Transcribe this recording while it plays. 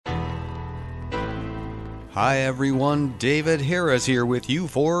Hi everyone, David Harris here with you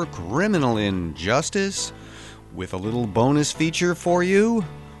for Criminal Injustice with a little bonus feature for you.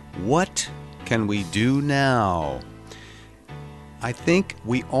 What can we do now? I think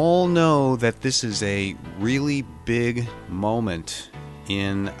we all know that this is a really big moment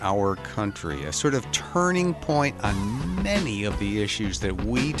in our country, a sort of turning point on many of the issues that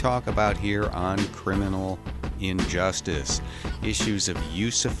we talk about here on Criminal Injustice. Issues of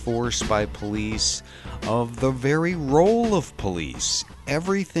use of force by police, of the very role of police.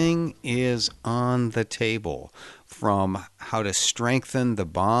 Everything is on the table, from how to strengthen the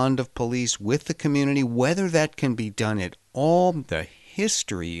bond of police with the community, whether that can be done at all, the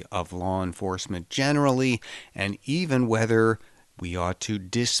history of law enforcement generally, and even whether we ought to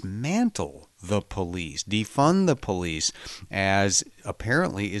dismantle the police, defund the police, as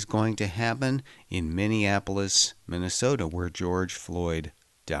apparently is going to happen in Minneapolis, Minnesota, where George Floyd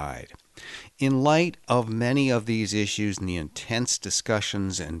died. In light of many of these issues and the intense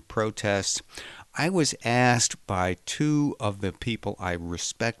discussions and protests, I was asked by two of the people I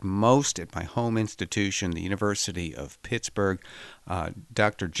respect most at my home institution, the University of Pittsburgh,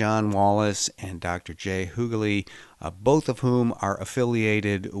 Dr. John Wallace and Dr. Jay Hughley, both of whom are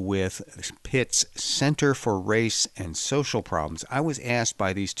affiliated with Pitt's Center for Race and Social Problems. I was asked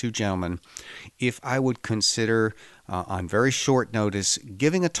by these two gentlemen if I would consider, on very short notice,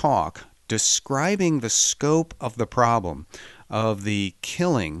 giving a talk describing the scope of the problem of the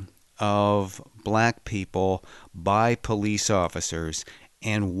killing of black people by police officers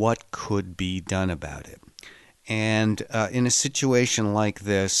and what could be done about it. And in a situation like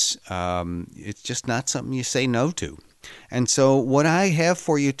this, it's just not something you say no to. And so what I have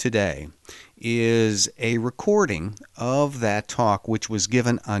for you today is a recording of that talk, which was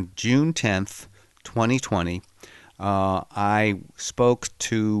given on June 10th, 2020. I spoke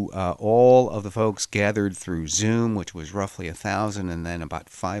to all of the folks gathered through Zoom, which was roughly 1,000, and then about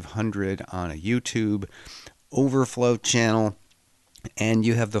 500 on a YouTube overflow channel. And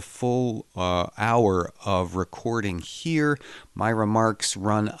you have the full hour of recording here. My remarks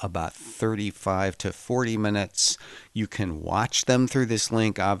run about 35 to 40 minutes. You can watch them through this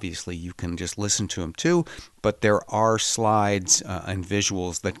link. Obviously, you can just listen to them too. But there are slides and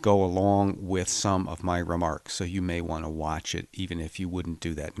visuals that go along with some of my remarks. So you may want to watch it even if you wouldn't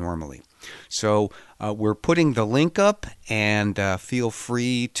do that normally. So we're putting the link up, and feel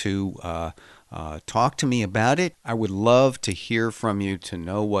free to talk to me about it. I would love to hear from you, to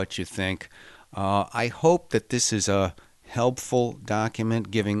know what you think. I hope that this is a helpful document,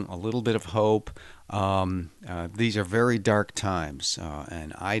 giving a little bit of hope. These are very dark times,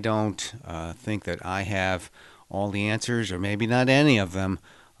 and I don't think that I have all the answers, or maybe not any of them,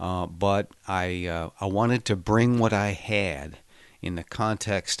 but I wanted to bring what I had in the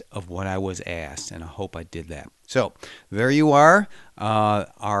context of what I was asked, and I hope I did that. So there you are,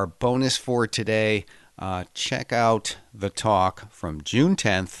 our bonus for today. Check out the talk from June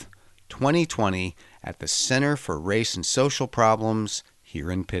 10th, 2020 at the Center for Race and Social Problems here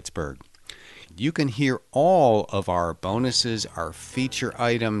in Pittsburgh. You can hear all of our bonuses, our feature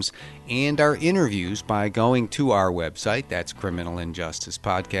items, and our interviews by going to our website. That's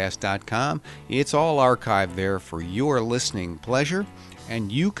criminalinjusticepodcast.com. It's all archived there for your listening pleasure,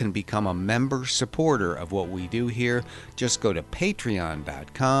 and you can become a member supporter of what we do here. Just go to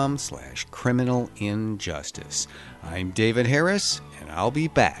patreon.com/criminalinjustice. I'm David Harris, and I'll be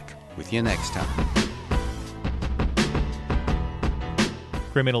back with you next time.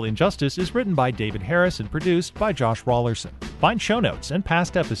 Criminal Injustice is written by David Harris and produced by Josh Rawlerson. Find show notes and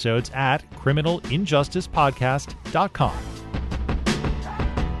past episodes at criminalinjusticepodcast.com.